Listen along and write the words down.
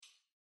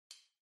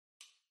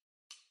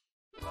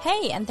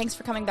Hey, and thanks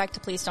for coming back to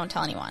Please Don't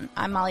Tell Anyone.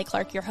 I'm Molly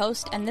Clark, your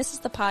host, and this is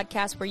the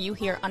podcast where you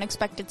hear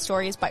unexpected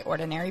stories by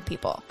ordinary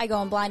people. I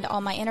go in blind to all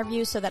my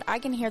interviews so that I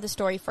can hear the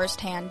story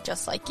firsthand,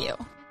 just like you.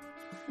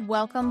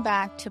 Welcome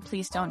back to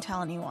Please Don't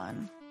Tell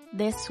Anyone.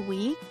 This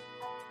week,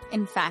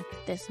 in fact,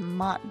 this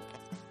month,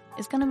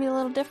 is going to be a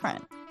little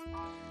different.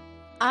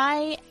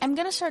 I am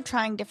going to start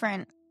trying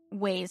different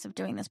ways of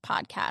doing this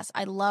podcast.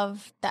 I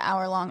love the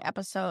hour-long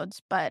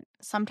episodes, but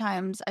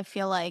sometimes I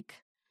feel like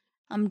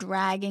I'm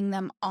dragging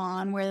them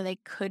on where they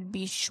could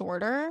be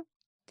shorter.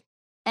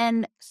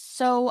 And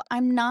so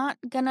I'm not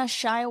going to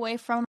shy away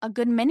from a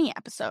good mini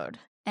episode.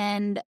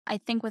 And I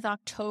think with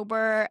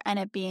October and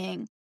it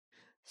being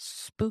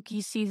spooky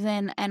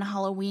season and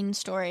Halloween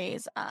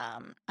stories,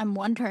 I'm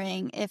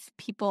wondering if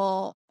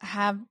people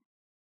have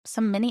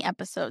some mini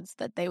episodes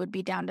that they would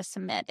be down to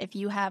submit. If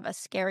you have a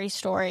scary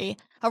story,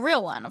 a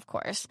real one, of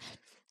course,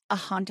 a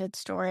haunted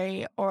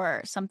story,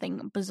 or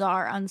something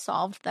bizarre,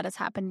 unsolved that has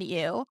happened to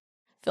you,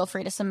 feel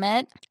free to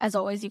submit. As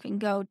always, you can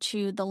go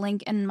to the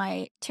link in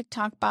my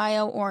TikTok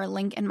bio or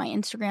link in my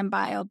Instagram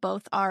bio.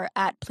 Both are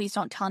at Please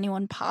Don't Tell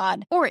Anyone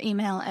Pod, or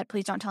email at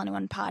Please Don't Tell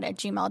Anyone Pod at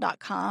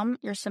gmail.com,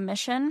 your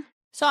submission.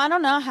 So I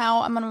don't know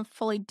how I'm going to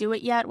fully do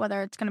it yet,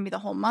 whether it's going to be the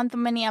whole month of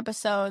mini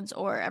episodes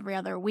or every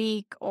other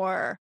week,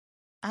 or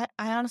I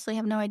honestly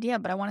have no idea,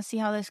 but I want to see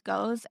how this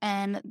goes.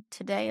 And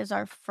today is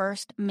our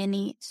first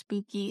mini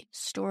spooky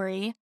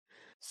story.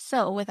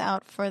 So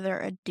without further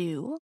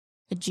ado,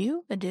 I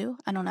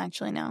don't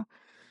actually know.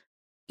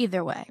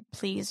 Either way,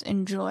 please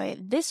enjoy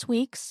this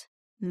week's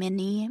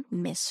mini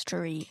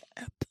mystery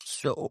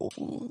episode.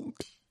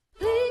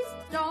 Please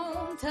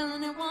don't tell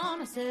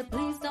anyone. I said,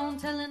 please don't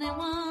tell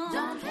anyone.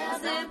 Don't tell. I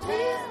said,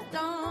 please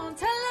don't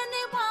tell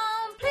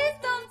anyone. Please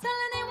don't tell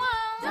anyone.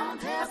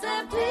 Don't tell. I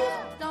said,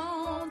 please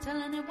don't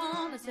tell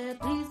anyone. I said,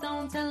 please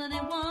don't tell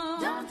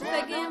anyone. Don't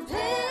tell. Again,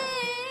 please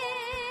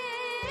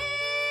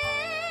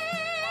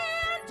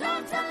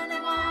don't tell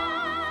anyone.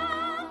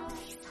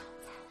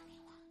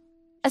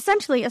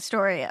 Essentially a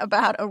story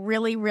about a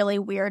really, really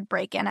weird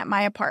break-in at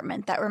my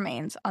apartment that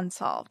remains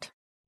unsolved.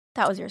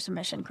 That was your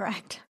submission,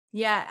 correct?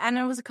 Yeah, and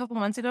it was a couple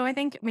months ago, I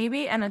think,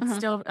 maybe, and it's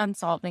still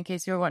unsolved, in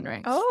case you were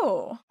wondering.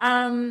 Oh.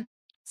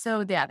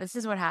 So yeah, this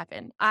is what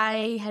happened.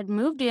 I had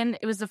moved in.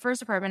 It was the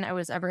first apartment I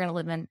was ever going to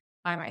live in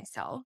by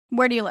myself.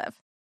 Where do you live?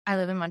 I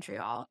live in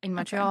Montreal,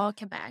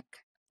 Quebec,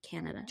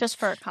 Canada. Just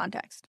for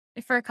context.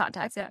 For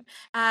context, yeah.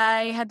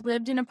 I had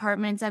lived in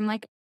apartments. I'm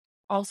like,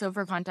 also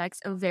for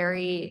context, a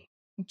very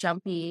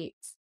jumpy,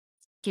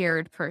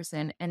 scared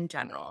person in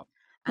general.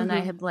 And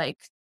I had like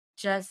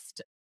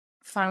just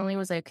finally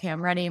was like, okay,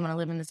 I'm ready. I'm going to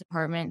live in this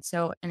apartment.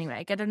 So anyway,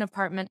 I get an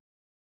apartment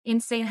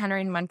in St.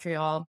 Henry in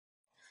Montreal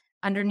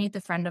underneath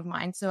a friend of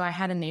mine. So I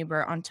had a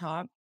neighbor on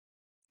top,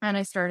 and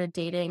I started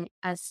dating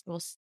as well,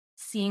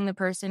 seeing the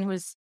person who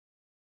was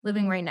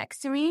living right next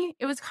to me.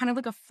 It was kind of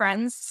like a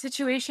friend's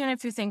situation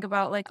if you think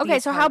about like Okay,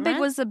 so how big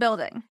was the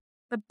building?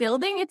 The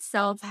building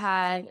itself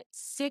had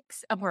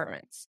 6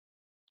 apartments.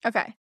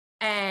 Okay.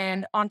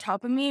 And on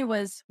top of me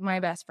was my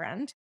best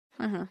friend.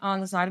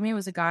 On the side of me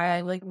was a guy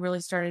I like really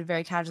started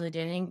very casually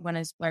dating when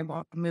I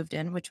moved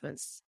in, which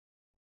was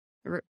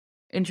an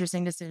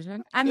interesting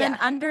decision. And then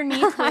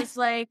underneath was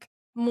like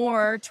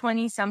more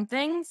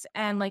 20-somethings,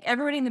 and like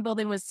everybody in the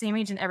building was the same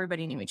age and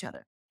everybody knew each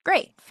other.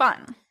 Great.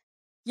 Fun.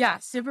 Yeah,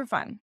 super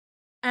fun.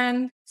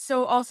 And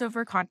so also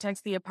for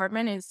context, the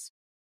apartment is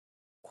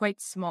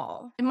quite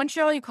small. In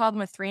Montreal, you call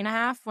them a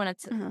 3.5 when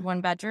it's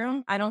 1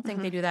 bedroom. I don't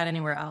think they do that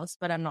anywhere else,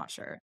 but I'm not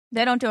sure.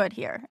 They don't do it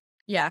here.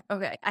 Yeah,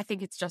 okay. I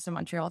think it's just a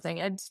Montreal thing.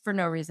 It's for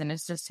no reason.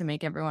 It's just to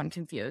make everyone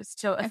confused.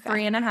 So a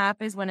 3.5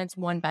 is when it's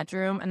 1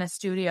 bedroom, and a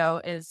studio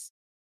is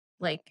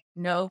like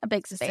no a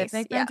big space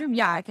bedroom.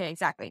 Yeah, okay,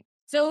 exactly.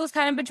 So it was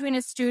kind of between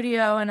a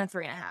studio and a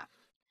 3.5.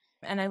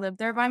 And I lived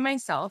there by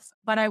myself,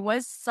 but I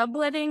was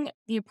subletting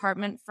the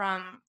apartment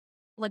from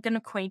like an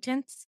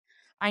acquaintance.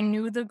 I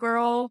knew the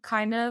girl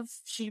kind of.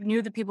 She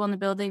knew the people in the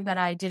building, but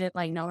I didn't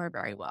like know her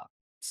very well.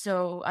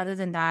 So other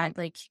than that,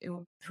 like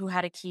who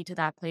had a key to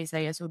that place,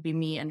 I guess would be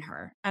me and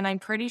her. And I'm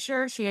pretty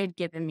sure she had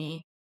given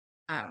me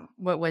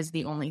what was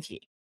the only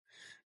key.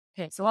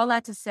 Okay, so all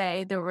that to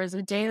say, there was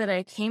a day that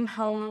I came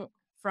home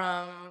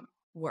from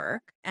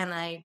work and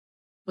I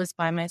was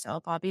by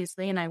myself,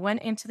 obviously, and I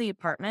went into the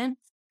apartment.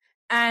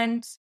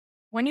 And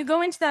when you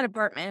go into that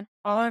apartment,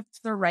 off to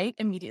the right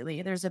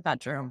immediately, there's a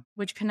bedroom,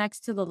 which connects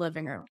to the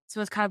living room.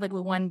 So it's kind of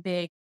like one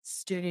big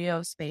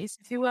studio space,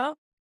 if you will.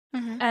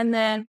 And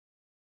then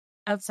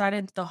outside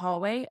into the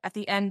hallway, at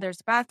the end,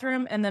 there's a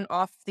bathroom, and then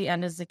off the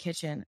end is the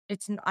kitchen.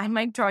 I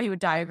might draw you a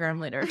diagram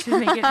later to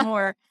make it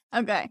more.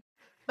 Okay.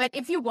 But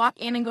if you walk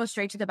in and go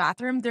straight to the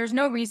bathroom, there's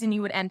no reason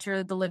you would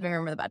enter the living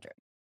room or the bedroom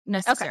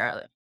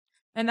necessarily. Okay.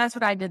 And that's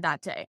what I did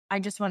that day. I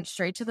just went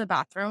straight to the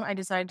bathroom. I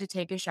decided to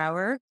take a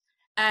shower.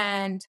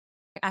 And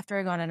after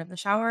I got out of the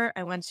shower,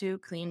 I went to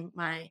clean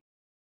my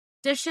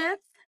dishes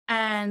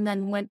and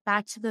then went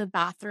back to the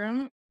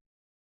bathroom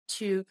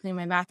to clean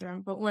my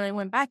bathroom. But when I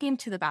went back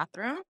into the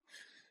bathroom,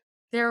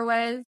 there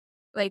was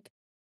like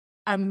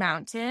a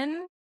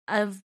mountain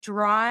of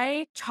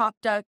dry,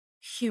 chopped up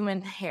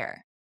human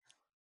hair.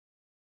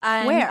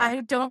 And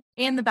Where?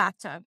 in the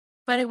bathtub,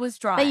 but it was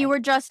dry. That you were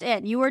just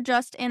in. You were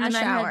just in the and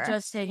shower. I had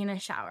just taken a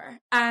shower.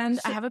 And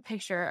I have a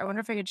picture. I wonder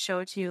if I could show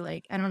it to you.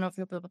 Like, I don't know if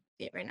you'll be able to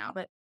see it right now,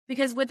 but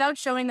because without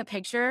showing the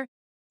picture,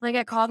 like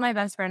I called my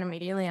best friend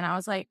immediately and I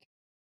was like,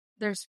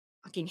 there's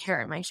fucking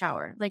hair in my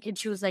shower. Like, and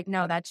she was like,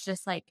 no, that's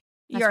just like,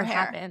 that's Your what hair.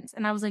 happens.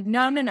 And I was like,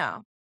 no.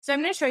 So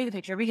I'm going to show you the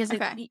picture because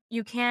Okay.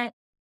 you can't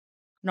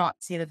not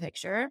see the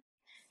picture.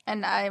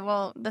 And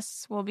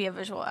this will be a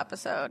visual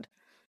episode.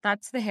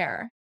 That's the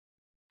hair.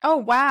 Oh,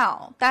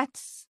 wow.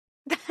 That's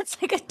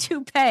like a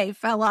toupee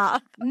fell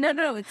off.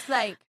 No, it's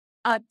like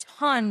a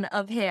ton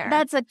of hair.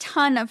 That's a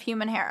ton of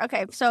human hair.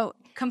 Okay, so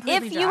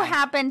completely if dry. you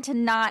happen to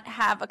not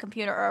have a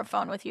computer or a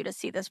phone with you to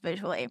see this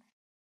visually,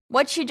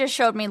 what she just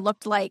showed me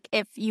looked like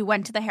if you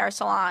went to the hair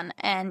salon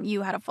and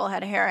you had a full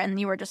head of hair and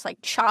you were just like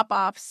chop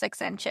off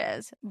 6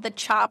 inches. The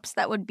chops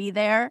that would be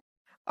there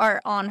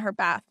are on her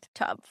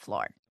bathtub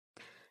floor.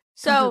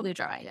 So completely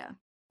dry, yeah.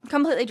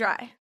 Completely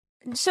dry.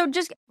 So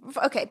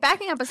okay,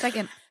 backing up a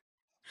second.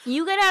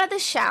 You get out of the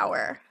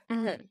shower.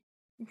 Mm-hmm.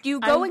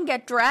 You go and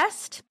get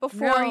dressed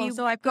before you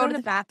so I go to to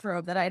the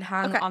bathrobe that I'd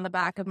hung Okay. on the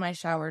back of my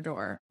shower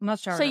door. Not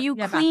shower So door. you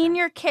Yeah, clean bathroom.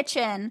 your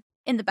kitchen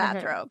in the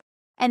bathrobe.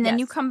 And then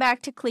you Yes. come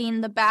back to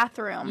clean the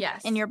bathroom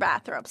Yes. in your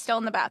bathrobe, still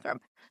in the bathroom.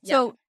 Yeah.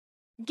 So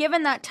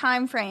given that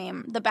time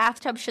frame, the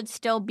bathtub should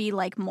still be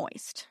like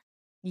moist.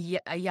 Yeah,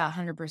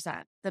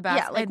 100%. The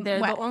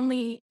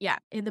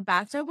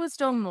bathtub was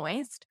still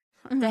moist.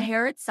 Mm-hmm. The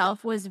hair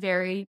itself was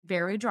very,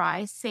 very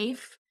dry,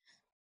 safe.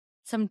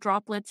 Some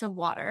droplets of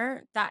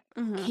water that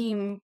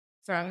came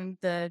from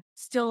the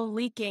still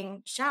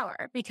leaking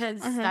shower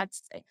because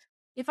that's,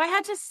 if I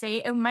had to say,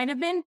 it might have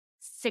been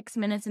 6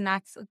 minutes, and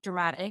that's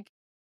dramatic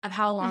of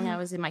how long I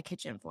was in my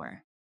kitchen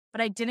for.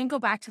 But I didn't go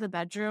back to the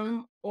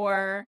bedroom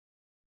or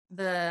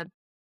the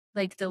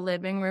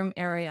living room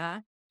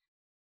area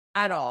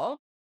at all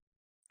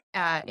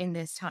in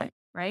this time,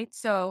 right?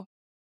 So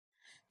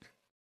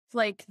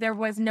like there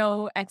was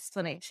no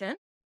explanation.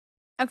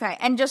 Okay,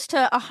 and just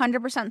to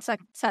 100%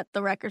 set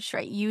the record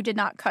straight, you did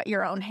not cut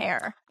your own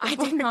hair. I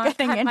did not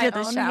cut my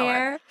own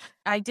hair.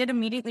 I did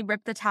immediately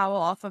rip the towel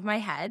off of my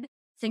head,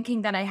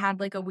 thinking that I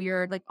had like a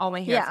weird, like all my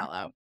hair fell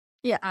out.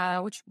 Yeah.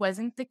 Which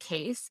wasn't the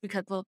case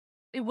because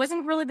it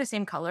wasn't really the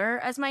same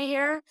color as my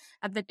hair.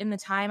 In the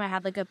time, I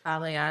had like a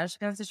balayage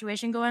kind of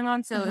situation going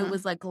on, so it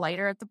was like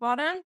lighter at the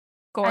bottom.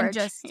 Gorge. And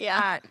just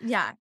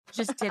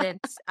just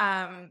didn't.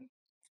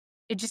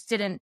 It just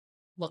didn't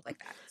look like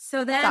that.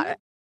 So then.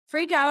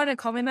 Freak out and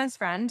call my best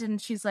friend,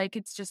 and she's like,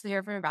 it's just the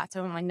hair from your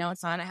bathtub. I'm like, no,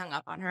 it's not. I hung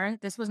up on her.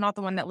 This was not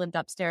the one that lived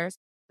upstairs.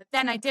 But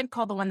then I did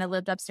call the one that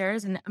lived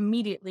upstairs and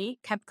immediately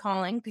kept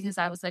calling because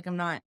I was like, I'm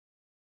not.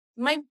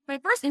 My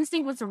first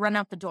instinct was to run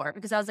out the door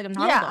because I was like, I'm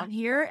not alone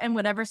here, and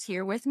whatever's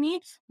here with me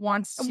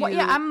wants to. Well,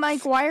 I'm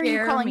like, why are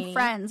you calling me.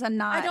 friends and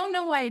not? I don't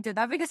know why I did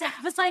that because I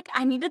was like,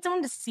 I needed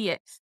someone to see it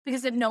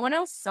because if no one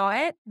else saw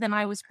it, then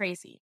I was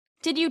crazy.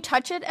 Did you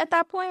touch it at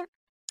that point?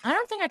 I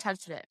don't think I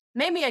touched it.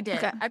 Maybe I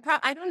did. Okay.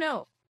 I don't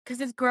know. Because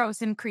it's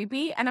gross and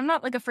creepy. And I'm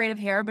not like afraid of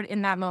hair, but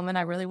in that moment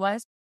I really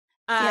was.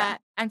 And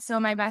so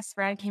my best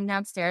friend came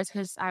downstairs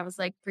because I was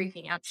like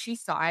freaking out. She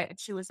saw it and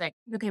she was like,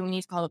 okay, we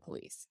need to call the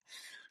police.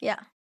 Yeah.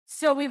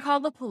 So we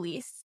called the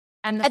police.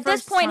 And at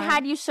this point,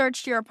 had you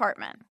searched your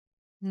apartment?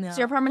 No. So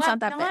your apartment's not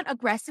that big. Not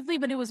aggressively,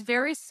 but it was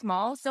very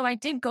small. So I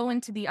did go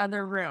into the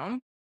other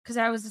room because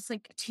I was just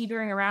like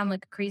teetering around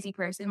like a crazy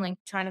person, like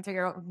trying to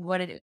figure out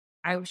what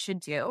I should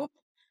do.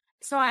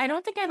 So I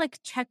don't think I like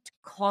checked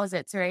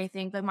closets or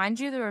anything, but mind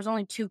you, there was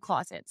only 2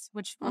 closets,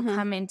 which will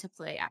come into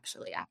play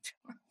actually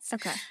afterwards.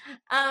 Okay.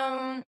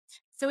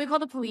 So we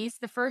called the police.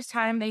 The first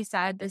time they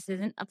said this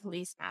isn't a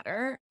police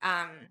matter.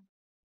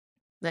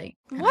 Like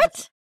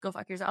what? Go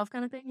fuck yourself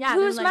kind of thing. Yeah.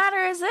 Whose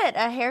matter is it?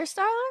 A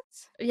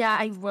hairstylist?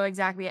 Yeah. Well,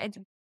 exactly. I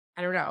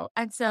don't know.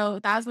 And so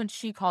that was when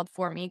she called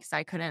for me because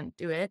I couldn't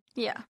do it.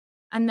 Yeah.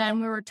 And then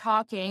we were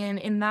talking, and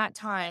in that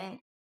time,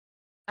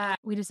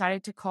 we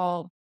decided to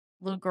call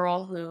little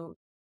girl who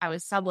I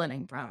was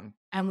subletting from.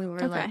 And we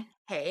were like,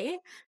 hey,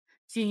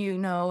 do you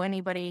know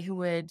anybody who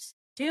would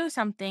do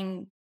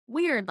something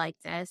weird like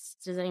this?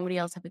 Does anybody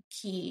else have a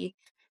key?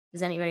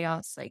 Does anybody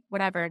else like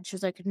whatever? And she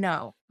was like,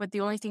 no. But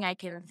the only thing I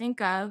can think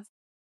of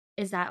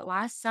is that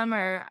last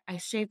summer I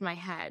shaved my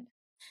head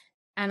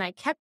and I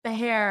kept the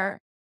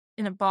hair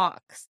in a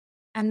box.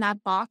 And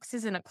that box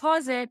is in a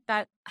closet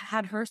that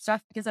had her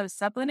stuff because I was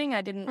subletting.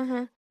 I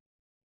didn't.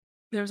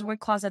 There was one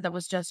closet that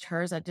was just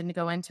hers. I didn't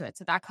go into it.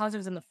 So that closet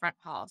was in the front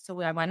hall.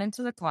 So I went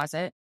into the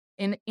closet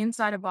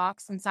inside a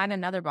box, inside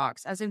another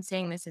box. As I'm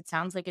saying this, it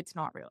sounds like it's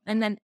not real.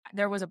 And then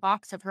there was a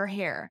box of her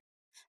hair.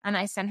 And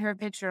I sent her a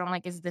picture. I'm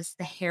like, is this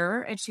the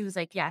hair? And she was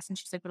like, yes. And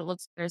she's like, but it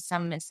looks, there's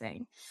some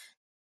missing.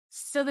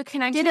 So the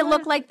connection. Did it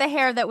look like the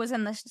hair that was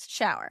in the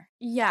shower?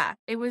 Yeah,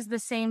 it was the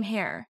same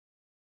hair.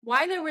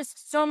 Why there was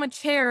so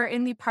much hair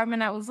in the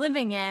apartment I was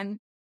living in,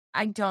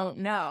 I don't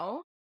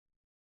know.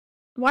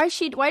 Why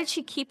did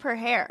she keep her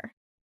hair?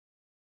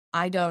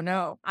 I don't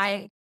know.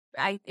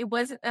 It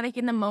wasn't like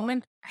in the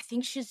moment. I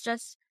think she's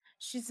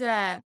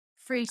a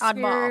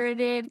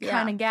free-spirited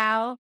kind of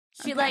gal.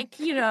 She like,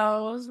 you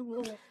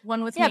know,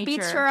 one with nature.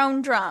 Beats her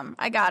own drum.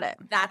 I got it.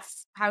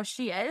 That's how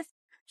she is.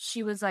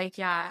 She was like,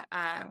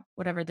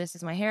 whatever, this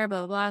is my hair, blah,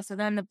 blah, blah. So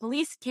then the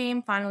police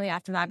came finally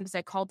after that because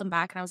I called them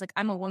back and I was like,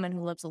 I'm a woman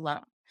who lives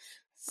alone.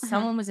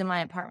 Someone was in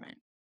my apartment.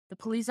 The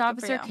police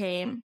officer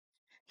came.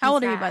 How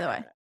old are you, by the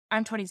way?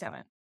 I'm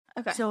 27.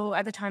 Okay. So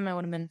at the time I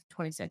would have been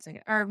 26,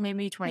 or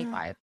maybe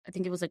 25. I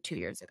think it was like 2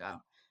 years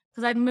ago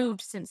because I've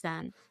moved since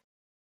then.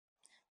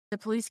 The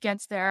police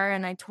gets there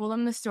and I told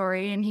him the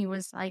story and he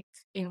was like,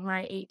 in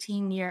my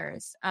 18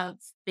 years of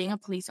being a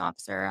police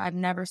officer, I've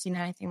never seen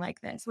anything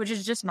like this, which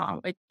is just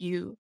not what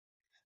you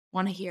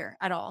want to hear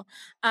at all.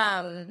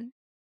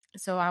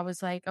 So I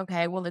was like,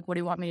 okay, well, like, what do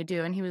you want me to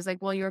do? And he was like,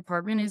 well, your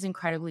apartment is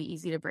incredibly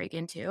easy to break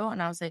into.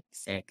 And I was like,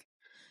 sick.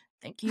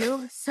 Thank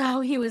you. So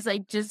he was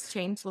like, just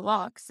change the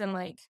locks and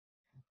like,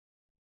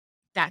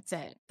 that's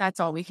it. That's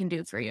all we can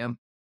do for you.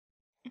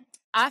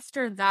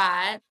 After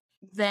that,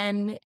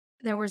 then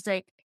there was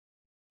like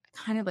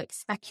kind of like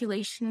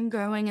speculation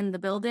growing in the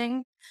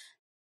building.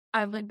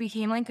 I like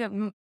became like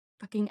a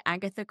fucking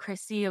Agatha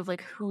Christie of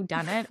like who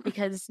done it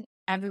because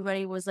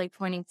everybody was like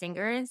pointing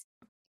fingers.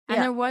 And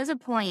there was a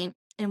point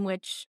in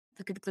which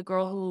the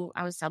girl who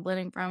I was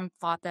subletting from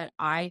thought that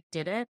I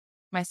did it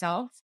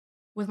myself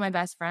with my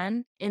best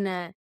friend in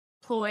a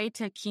ploy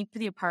to keep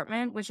the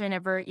apartment, which I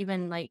never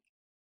even like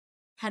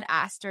had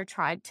asked or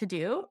tried to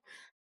do.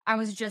 I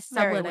was just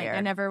subletting.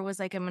 I never was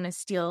like, I'm going to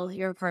steal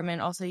your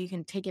apartment. Also, you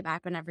can take it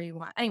back whenever you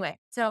want. Anyway,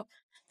 so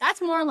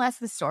that's more or less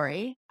the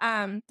story.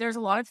 There's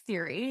a lot of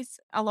theories.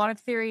 A lot of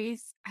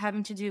theories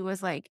having to do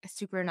with like a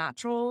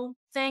supernatural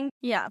thing.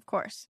 Yeah, of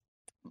course.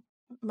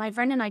 My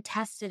friend and I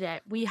tested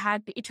it. We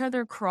had each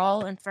other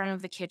crawl in front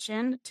of the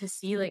kitchen to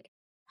see like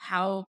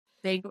how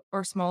big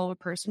or small of a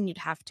person you'd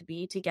have to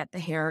be to get the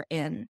hair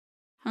in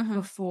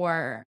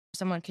before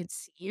someone could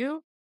see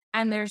you.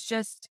 And there's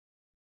just,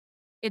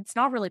 it's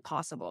not really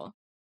possible.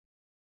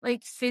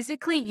 Like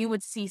physically, you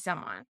would see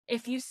someone.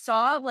 If you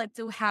saw like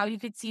how you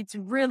could see, it's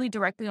really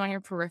directly on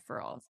your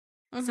peripherals.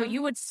 So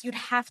you'd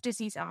have to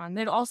see someone.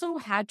 They'd also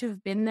had to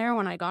have been there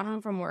when I got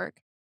home from work.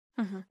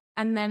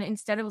 And then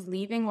instead of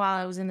leaving while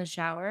I was in the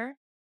shower,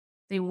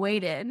 they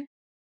waited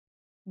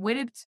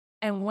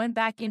and went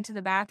back into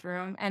the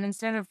bathroom. And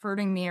instead of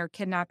hurting me or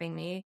kidnapping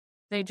me,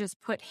 they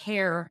just put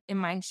hair in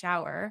my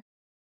shower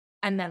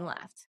and then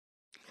left.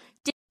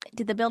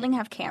 Did the building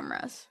have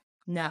cameras?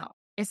 No.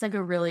 It's like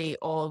a really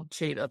old,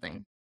 shitty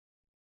building.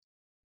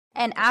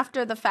 And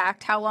after the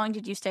fact, how long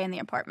did you stay in the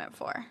apartment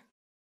for?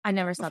 I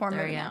never slept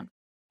there again. Out?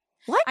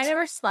 What? I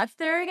never slept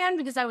there again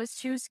because I was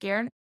too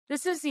scared.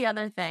 This is the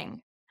other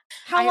thing.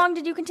 How long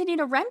did you continue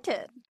to rent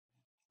it?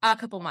 A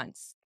couple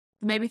months.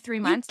 Maybe 3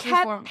 months. You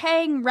kept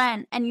paying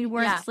rent and you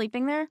weren't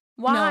sleeping there?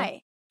 Why? No,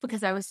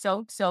 because I was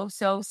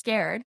so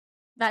scared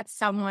that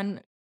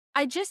someone...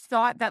 I just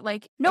thought that,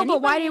 like... No,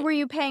 but why were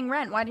you paying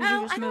rent? Why didn't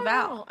you just move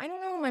out? I don't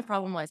know what my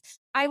problem was.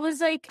 I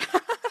was, like...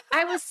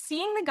 I was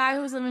seeing the guy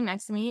who was living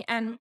next to me,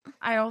 and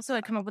I also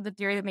had come up with the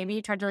theory that maybe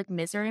he tried to, like,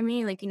 misery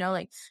me. Like, you know,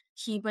 like,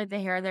 keep, like,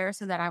 the hair there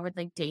so that I would,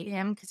 like, date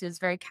him because it was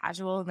very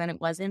casual, and then it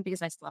wasn't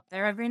because I slept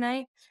there every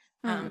night.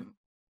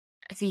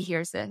 If he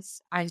hears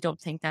this, I don't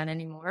think that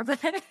anymore,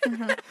 but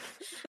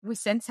we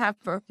since have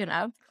broken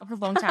up a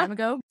long time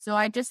ago. So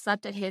I just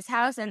slept at his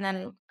house, and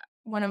then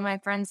one of my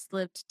friends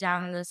lived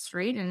down the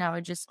street, and I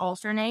would just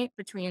alternate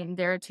between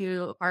their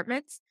two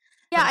apartments.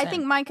 Yeah, I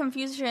think my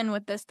confusion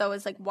with this, though,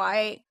 is like,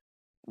 why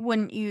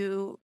wouldn't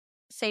you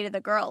say to the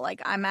girl,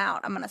 like, I'm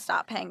out, I'm going to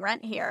stop paying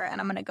rent here, and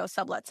I'm going to go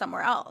sublet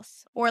somewhere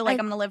else? Or, like,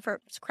 I'm going to live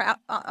for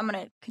crap, I'm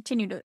going to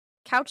continue to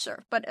couch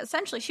surf. But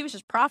essentially, she was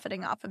just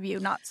profiting off of you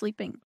not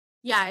sleeping.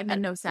 Yeah, it made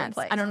no sense.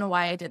 I don't know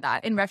why I did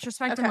that. In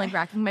retrospect, I'm like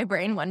racking my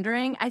brain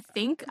wondering. I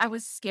think I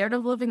was scared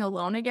of living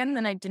alone again.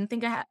 Then I didn't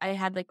think I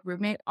had like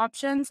roommate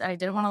options. I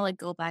didn't want to like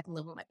go back and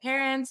live with my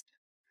parents.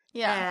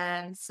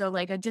 Yeah. And so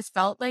like I just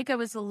felt like I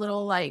was a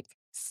little like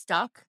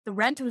stuck. The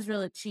rent was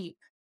really cheap.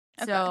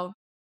 So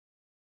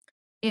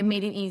it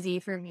made it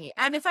easy for me.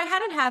 And if I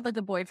hadn't had like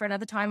a boyfriend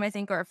at the time, I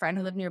think, or a friend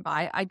who lived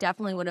nearby, I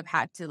definitely would have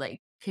had to like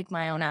kick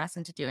my own ass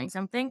into doing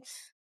something.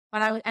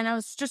 But I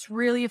was just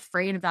really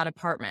afraid of that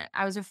apartment.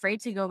 I was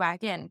afraid to go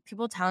back in.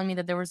 People telling me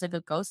that there was like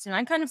a ghost, and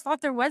I kind of thought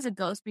there was a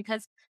ghost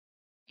because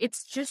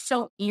it's just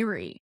so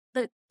eerie.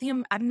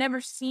 I've never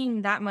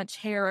seen that much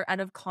hair out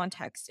of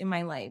context in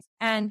my life,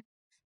 and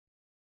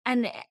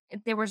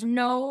there was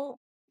no.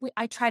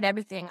 I tried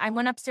everything. I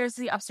went upstairs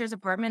to the upstairs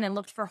apartment and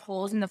looked for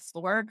holes in the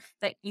floor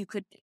that you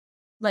could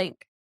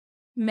like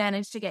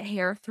manage to get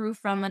hair through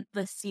from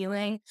the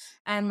ceiling,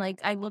 and like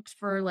I looked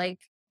for like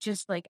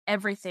just like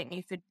everything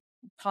you could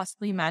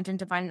possibly imagine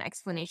to find an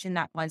explanation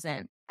that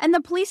wasn't. And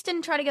the police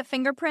didn't try to get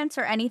fingerprints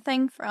or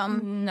anything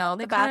from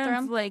the bathroom?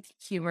 Kind of, like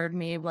humored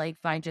me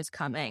like by just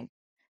coming.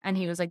 And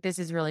he was like, this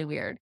is really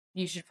weird.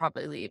 You should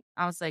probably leave.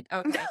 I was like,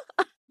 okay.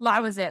 Well,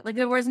 that was it. Like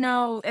there was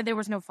no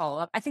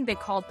follow-up. I think they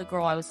called the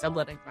girl I was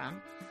subletting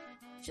from.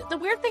 The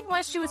weird thing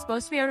was she was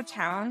supposed to be out of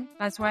town.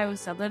 That's why I was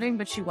subletting,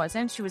 but she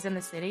wasn't. She was in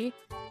the city.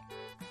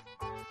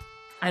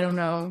 I don't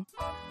know.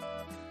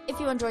 If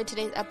you enjoyed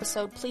today's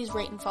episode, please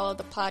rate and follow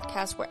the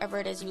podcast wherever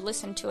it is you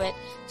listen to it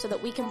so that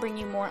we can bring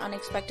you more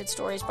unexpected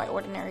stories by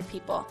ordinary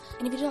people.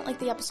 And if you didn't like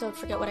the episode,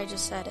 forget what I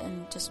just said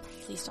and just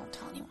please don't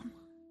tell anyone.